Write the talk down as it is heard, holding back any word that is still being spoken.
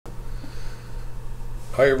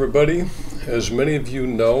Hi everybody. As many of you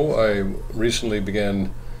know, I recently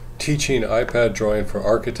began teaching iPad drawing for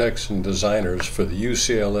architects and designers for the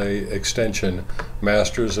UCLA Extension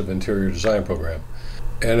Masters of Interior Design program.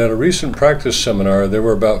 And at a recent practice seminar, there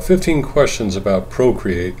were about 15 questions about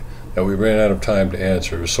Procreate that we ran out of time to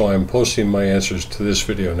answer, so I'm posting my answers to this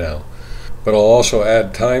video now. But I'll also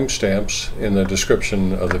add timestamps in the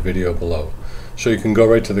description of the video below, so you can go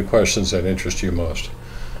right to the questions that interest you most.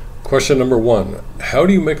 Question number 1, how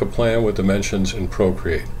do you make a plan with dimensions in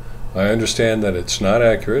Procreate? I understand that it's not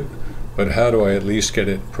accurate, but how do I at least get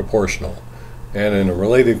it proportional? And in a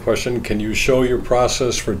related question, can you show your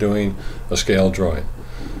process for doing a scale drawing?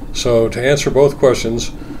 So to answer both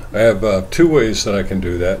questions, I have two ways that I can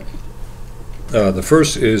do that. The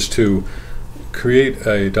first is to create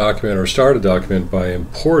a document or start a document by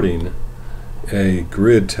importing a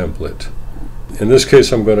grid template. In this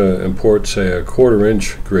case, I'm going to import, say, a 1/4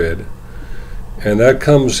 inch grid, and that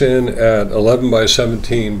comes in at 11 by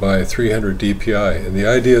 17 by 300 dpi. And the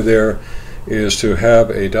idea there is to have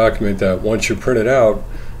a document that once you print it out,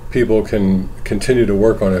 people can continue to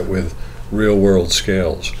work on it with real-world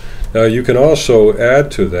scales. Now you can also add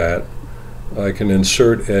to that, I can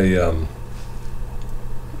insert a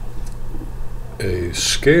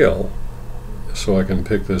scale, so I can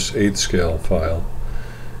pick this 8th scale file,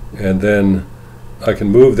 and then I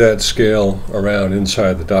can move that scale around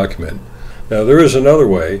inside the document. Now there is another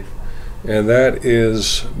way, and that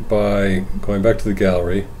is by going back to the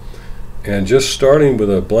gallery and just starting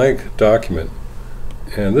with a blank document.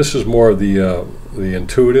 And this is more the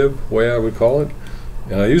intuitive way, I would call it.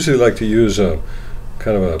 And I usually like to use a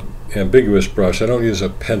kind of a ambiguous brush. I don't use a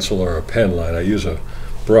pencil or a pen line. I use a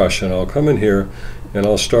brush, and I'll come in here and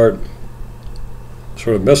I'll start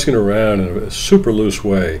sort of messing around in a super loose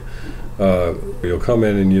way. You'll come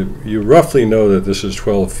in and you roughly know that this is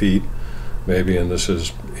 12 feet maybe, and this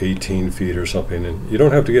is 18 feet or something, and you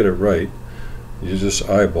don't have to get it right. You just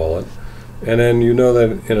eyeball it, and then you know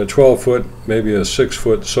that in a 12-foot, maybe a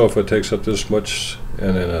 6-foot sofa takes up this much,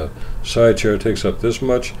 and then a side chair takes up this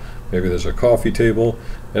much. Maybe there's a coffee table,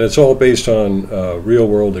 and it's all based on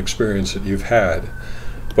real-world experience that you've had.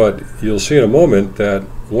 But you'll see in a moment that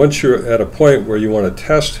once you're at a point where you want to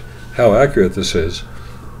test how accurate this is,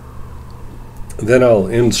 then I'll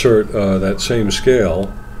insert that same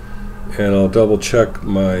scale, and I'll double check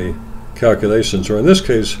my calculations. Or in this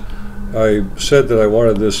case, I said that I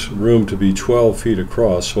wanted this room to be 12 feet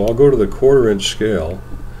across, so I'll go to the 1/4 inch scale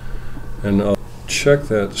and I'll check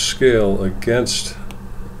that scale against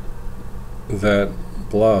that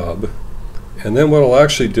blob. And then what I'll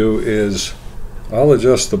actually do is I'll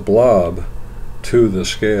adjust the blob to the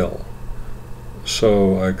scale.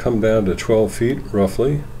 So I come down to 12 feet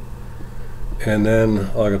roughly, and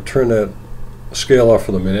then I'll turn that scale off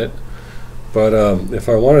for the minute. But if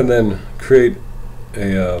I want to then create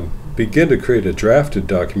begin to create a drafted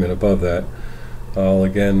document above that, I'll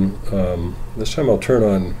again, this time I'll turn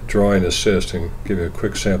on Drawing Assist and give you a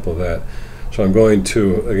quick sample of that. So I'm going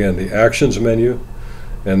to, again, the Actions menu,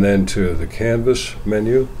 and then to the Canvas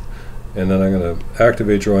menu, and then I'm going to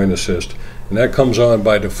activate Drawing Assist. And that comes on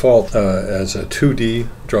by default as a 2D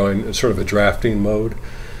drawing, it's sort of a drafting mode.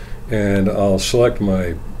 And I'll select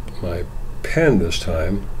my pen this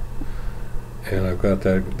time, and I've got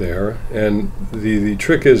that there. And the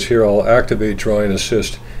trick is here, I'll activate Drawing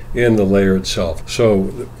Assist in the layer itself.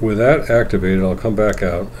 So with that activated, I'll come back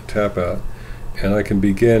out, tap out, and I can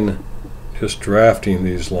begin just drafting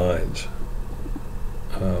these lines.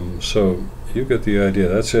 So you get the idea.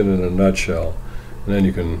 That's it in a nutshell. And then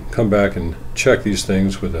you can come back and check these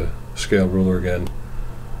things with a scale ruler again.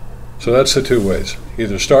 So that's the two ways.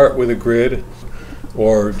 Either start with a grid,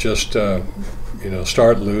 or just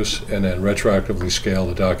start loose and then retroactively scale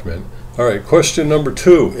the document. All right, question number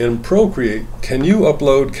 2. In Procreate, can you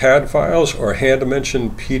upload CAD files or hand dimension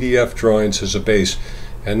PDF drawings as a base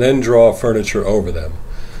and then draw furniture over them?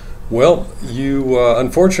 Well,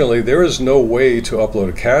 unfortunately, there is no way to upload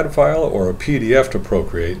a CAD file or a PDF to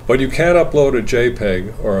Procreate, but you can upload a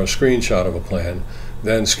JPEG or a screenshot of a plan,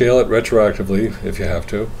 then scale it retroactively if you have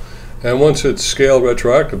to. And once it's scaled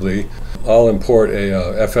retroactively, I'll import a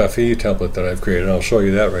FFE template that I've created. I'll show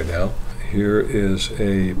you that right now. Here is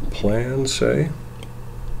a plan, say,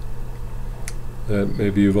 that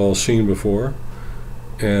maybe you've all seen before.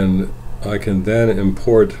 And I can then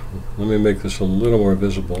import, let me make this a little more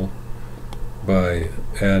visible by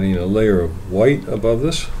adding a layer of white above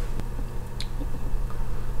this.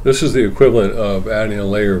 This is the equivalent of adding a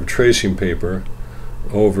layer of tracing paper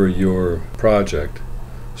over your project.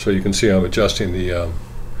 So you can see I'm adjusting the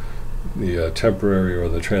temporary or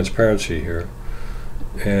the transparency here.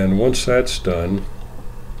 And once that's done,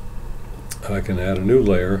 I can add a new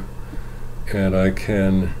layer, and I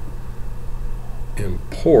can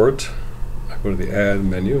import. I go to the Add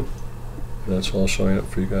menu. That's all showing up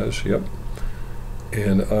for you guys. Yep.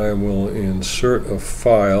 And I will insert a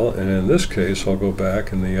file, and in this case I'll go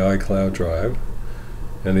back in the iCloud drive.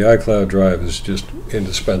 And the iCloud drive is just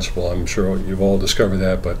indispensable. I'm sure you've all discovered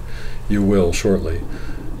that, but you will shortly.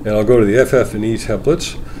 And I'll go to the FF&E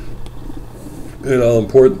templates, and I'll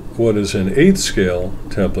import what is an 1/8 scale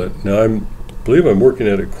template. Now I believe I'm working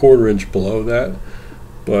at a 1/4 inch below that,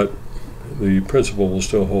 but the principle will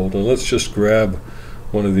still hold. And let's just grab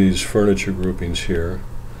one of these furniture groupings here,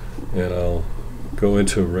 and I'll go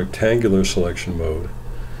into rectangular selection mode.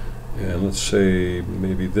 And let's say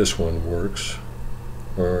maybe this one works,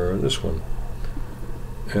 or this one.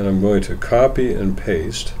 And I'm going to copy and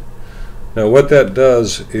paste. Now what that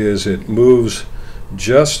does is it moves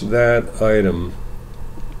just that item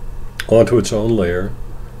onto its own layer,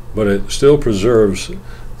 but it still preserves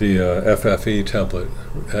the FFE template.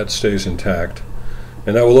 That stays intact,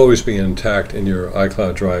 and that will always be intact in your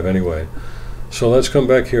iCloud drive anyway. So let's come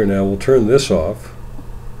back here now. We'll turn this off,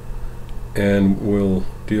 and we'll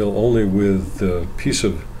deal only with the piece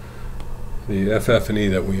of the FF&E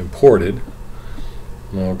that we imported.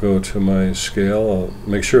 And I'll go to my scale. I'll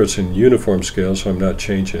make sure it's in uniform scale so I'm not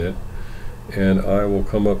changing it. And I will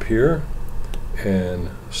come up here and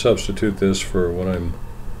substitute this for what I'm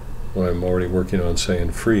already working on,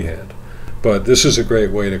 saying freehand. But this is a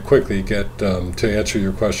great way to quickly get, to answer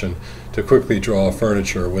your question, to quickly draw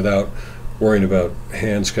furniture without worrying about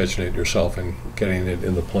hand sketching it yourself and getting it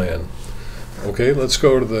in the plan. Okay, let's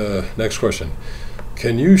go to the next question.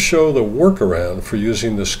 Can you show the workaround for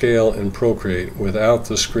using the scale in Procreate without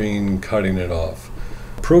the screen cutting it off?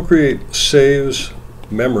 Procreate saves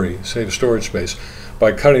memory, saves storage space,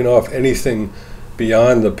 by cutting off anything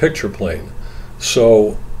beyond the picture plane.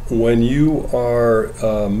 So when you are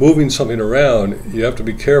moving something around, you have to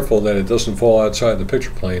be careful that it doesn't fall outside the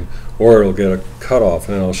picture plane, or it'll get a cutoff,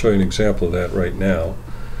 and I'll show you an example of that right now.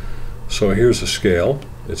 So here's a scale.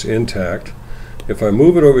 It's intact. If I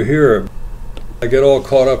move it over here, I get all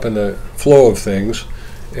caught up in the flow of things,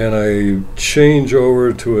 and I change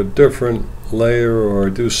over to a different layer or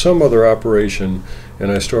do some other operation,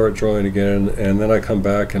 and I start drawing again, and then I come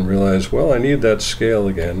back and realize, well, I need that scale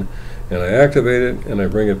again, and I activate it and I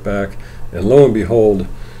bring it back, and lo and behold,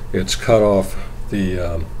 it's cut off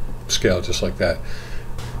the scale just like that.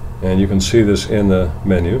 And you can see this in the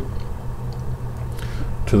menu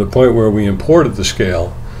to the point where we imported the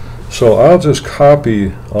scale. So I'll just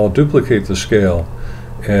copy, I'll duplicate the scale,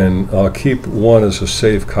 and I'll keep one as a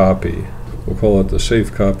safe copy. We'll call it the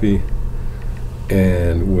safe copy,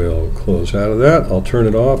 and we'll close out of that. I'll turn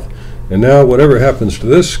it off, and now whatever happens to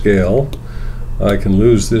this scale, I can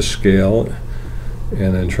lose this scale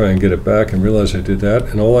and then try and get it back and realize I did that,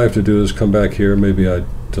 and all I have to do is come back here. Maybe I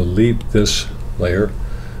delete this layer,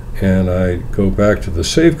 and I go back to the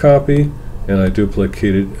save copy, and I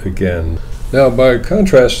duplicate it again. Now, by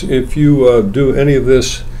contrast, if you do any of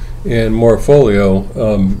this in Morpholio,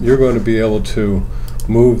 you're going to be able to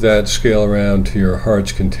move that scale around to your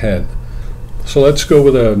heart's content. So let's go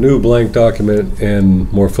with a new blank document in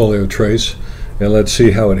Morpholio Trace, and let's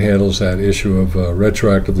see how it handles that issue of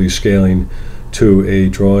retroactively scaling to a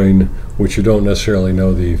drawing which you don't necessarily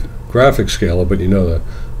know the graphic scale of, but you know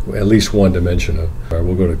at least one dimension of. All right,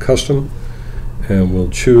 we'll go to Custom, and we'll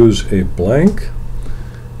choose a blank.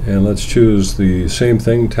 And let's choose the same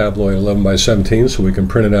thing, tabloid 11 by 17, so we can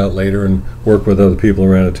print it out later and work with other people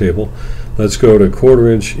around a table. Let's go to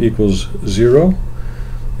 1/4 inch equals 0,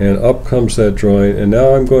 and up comes that drawing. And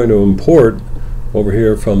now I'm going to import over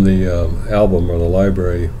here from the album or the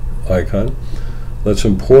library icon. Let's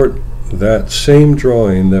import that same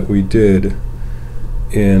drawing that we did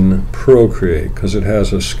in Procreate, because it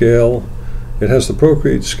has a scale, it has the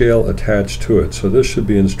Procreate scale attached to it, so this should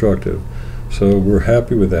be instructive. So we're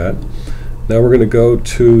happy with that. Now we're going to go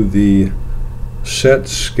to the set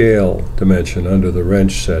scale dimension under the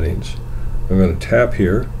wrench settings. I'm going to tap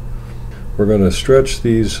here. We're going to stretch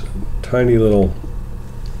these tiny little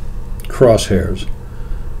crosshairs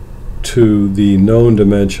to the known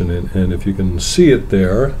dimension, and if you can see it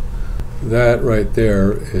there, that right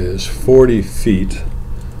there is 40 feet.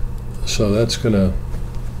 So that's going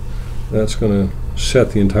to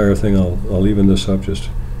set the entire thing. I'll even this up just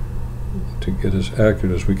to get as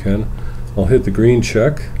accurate as we can. I'll hit the green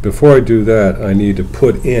check. Before I do that, I need to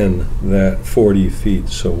put in that 40 feet.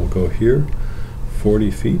 So we'll go here, 40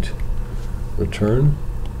 feet, return,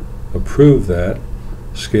 approve that,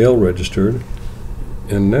 scale registered,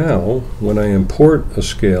 and now when I import a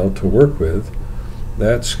scale to work with,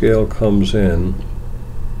 that scale comes in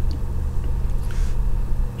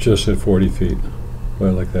just at 40 feet, right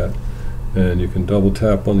like that. And you can double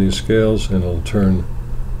tap on these scales and it'll turn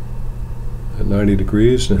at 90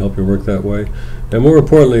 degrees and help you work that way. And more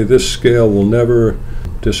importantly, this scale will never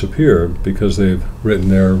disappear because they've written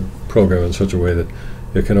their program in such a way that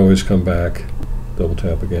it can always come back. Double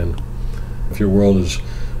tap again. If your world is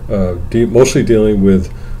mostly dealing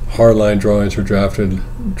with hardline drawings or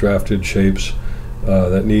drafted shapes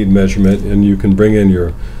that need measurement, and you can bring in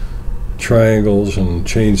your triangles and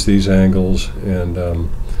change these angles and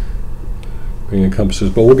bring in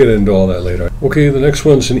compasses, but we'll get into all that later. Okay, the next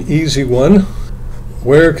one's an easy one.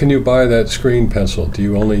 Where can you buy that screen pencil? Do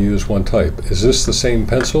you only use one type? Is this the same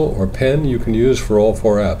pencil or pen you can use for all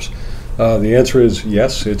 4 apps? The answer is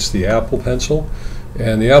yes, it's the Apple Pencil.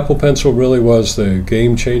 And the Apple Pencil really was the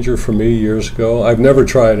game changer for me years ago. I've never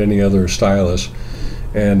tried any other stylus.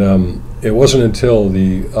 And it wasn't until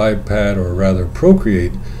the iPad, or rather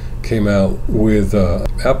Procreate, came out with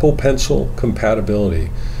Apple Pencil compatibility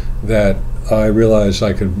that I realized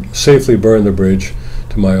I could safely burn the bridge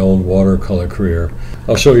to my old watercolor career.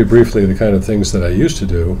 I'll show you briefly the kind of things that I used to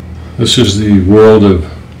do. This is the world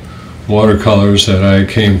of watercolors that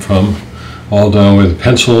I came from, all done with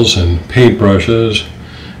pencils and paintbrushes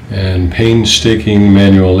and painstaking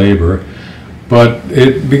manual labor. But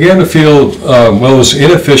it began to feel, well, it was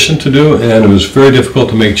inefficient to do, and it was very difficult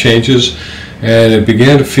to make changes, and it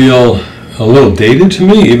began to feel a little dated to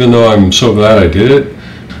me, even though I'm so glad I did it.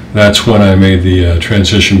 That's when I made the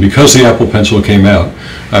transition. Because the Apple Pencil came out,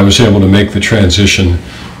 I was able to make the transition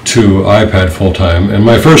to iPad full-time. And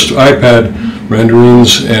my first iPad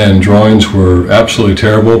renderings and drawings were absolutely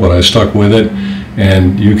terrible, but I stuck with it,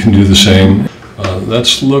 and you can do the same.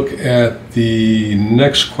 Let's look at the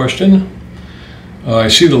next question. I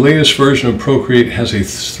see the latest version of Procreate has a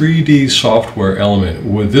 3D software element.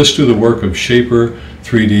 Would this do the work of Shaper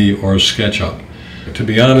 3D or SketchUp? To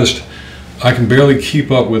be honest, I can barely keep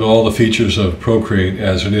up with all the features of Procreate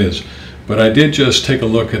as it is, but I did just take a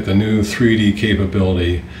look at the new 3D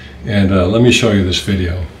capability, and let me show you this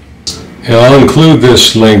video. And I'll include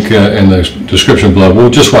this link in the description below. We'll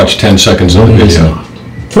just watch 10 seconds of the video.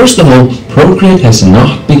 First of all, Procreate has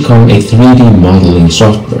not become a 3D modeling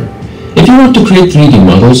software. If you want to create 3D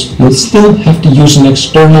models, you'll still have to use an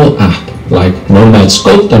external app like Nomad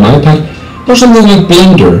Sculpt on iPad or something like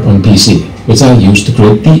Blender on PC, which I used to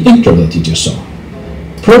create the intro that you just saw.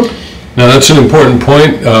 Now that's an important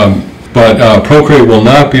point, but Procreate will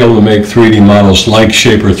not be able to make 3D models like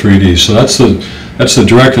Shaper 3D. So that's the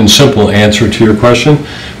direct and simple answer to your question.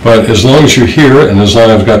 But as long as you're here and as long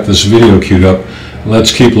as I've got this video queued up,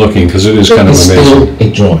 let's keep looking because it is kind of amazing. It's still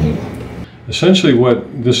a drawing. Essentially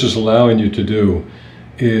what this is allowing you to do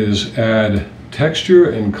is add texture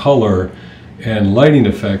and color and lighting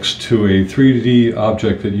effects to a 3D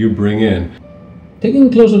object that you bring in. Taking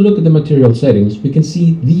a closer look at the material settings, we can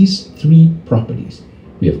see these 3 properties.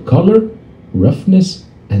 We have color, roughness,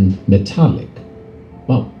 and metallic.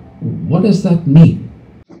 Wow, what does that mean?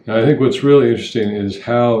 Now, I think what's really interesting is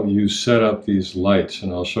how you set up these lights,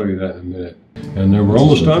 and I'll show you that in a minute. And then we're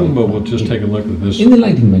almost done, but we'll just take a look at this. In the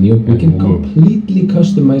lighting menu, we can completely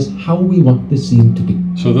customize how we want the scene to be.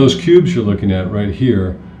 So those cubes you're looking at right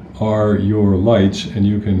here are your lights, and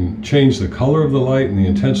you can change the color of the light and the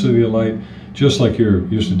intensity of the light, just like you're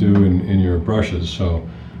used to do in your brushes. So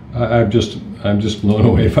I'm just blown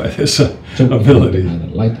away by this ability. Add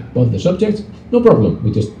a light above the subject, no problem.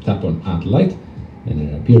 We just tap on Add Light, and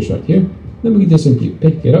it appears right here. Then we can just simply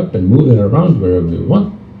pick it up and move it around wherever we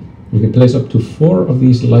want. We can place up to 4 of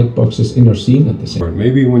these light boxes in our scene at the same time.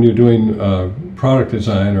 Maybe when you're doing product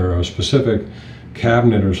design or a specific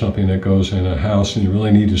cabinet or something that goes in a house and you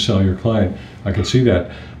really need to sell your client, I can see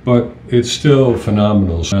that. But it's still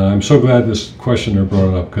phenomenal. I'm so glad this questioner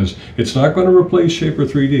brought it up because it's not going to replace Shaper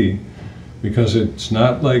 3D because it's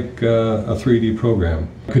not like a 3D program.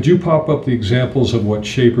 Could you pop up the examples of what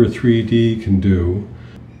Shaper 3D can do?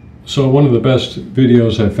 So one of the best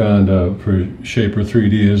videos I found for Shaper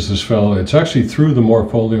 3D is this fellow. It's actually through the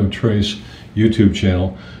Morpholio Trace YouTube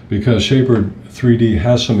channel because Shaper 3D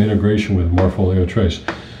has some integration with Morpholio Trace.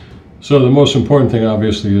 So the most important thing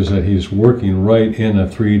obviously is that he's working right in a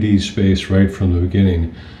 3D space right from the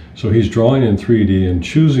beginning. So he's drawing in 3D and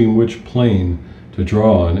choosing which plane to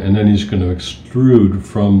draw on, and then he's going to extrude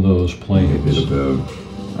from those planes. A bit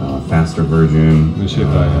of a faster version. Let me see if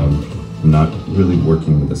I have. Not really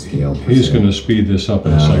working with the scale. He's going to speed this up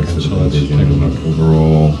in a second, so let's take a look.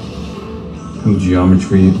 Overall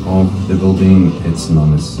geometry of the building, it's not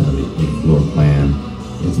necessarily a floor plan,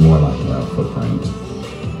 it's more like a footprint.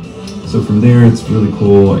 So from there, it's really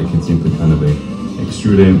cool. I can simply kind of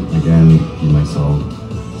extrude it. Again, give myself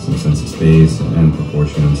some sense of space and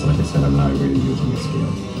proportions. Like I said, I'm not really using a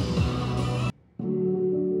scale.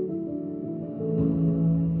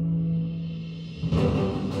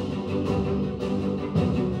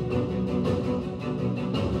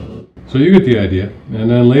 So you get the idea, and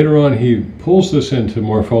then later on he pulls this into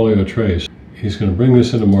Morpholio Trace. He's going to bring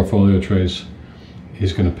this into Morpholio Trace.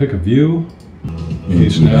 He's going to pick a view.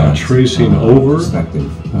 He's now tracing over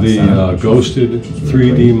the ghosted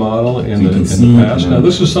 3D model in the past. Now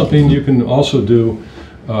this is something you can also do,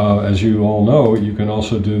 as you all know, you can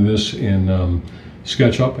also do this in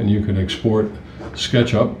SketchUp, and you can export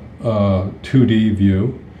SketchUp 2D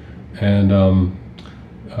view and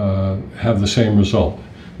have the same result.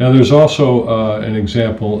 Now there's also an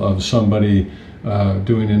example of somebody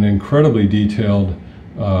doing an incredibly detailed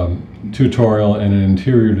tutorial in an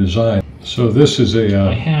interior design. So this is a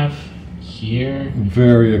I have here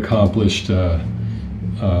very accomplished Shaper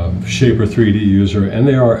 3D user, and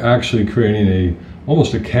they are actually creating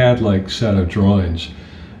almost a CAD-like set of drawings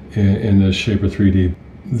in this Shaper 3D.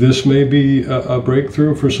 This may be a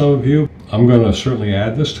breakthrough for some of you. I'm going to certainly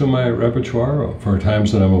add this to my repertoire for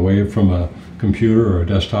times that I'm away from a computer or a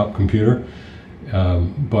desktop computer.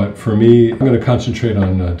 But for me, I'm going to concentrate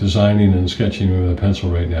on designing and sketching with a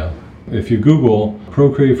pencil right now. If you Google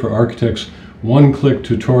Procreate for Architects one-click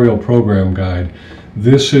tutorial program guide,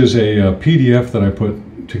 this is a PDF that I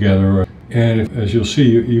put together. And as you'll see,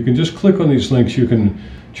 you can just click on these links. You can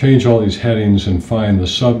change all these headings and find the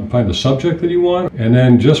subject that you want. And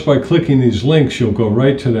then just by clicking these links, you'll go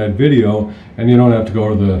right to that video, and you don't have to go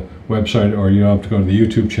to the website, or you don't have to go to the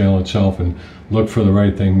YouTube channel itself and look for the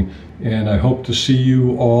right thing. And I hope to see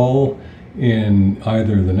you all in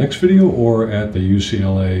either the next video or at the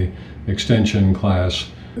UCLA extension class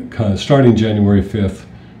starting January 5th,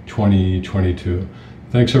 2022.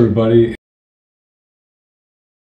 Thanks everybody.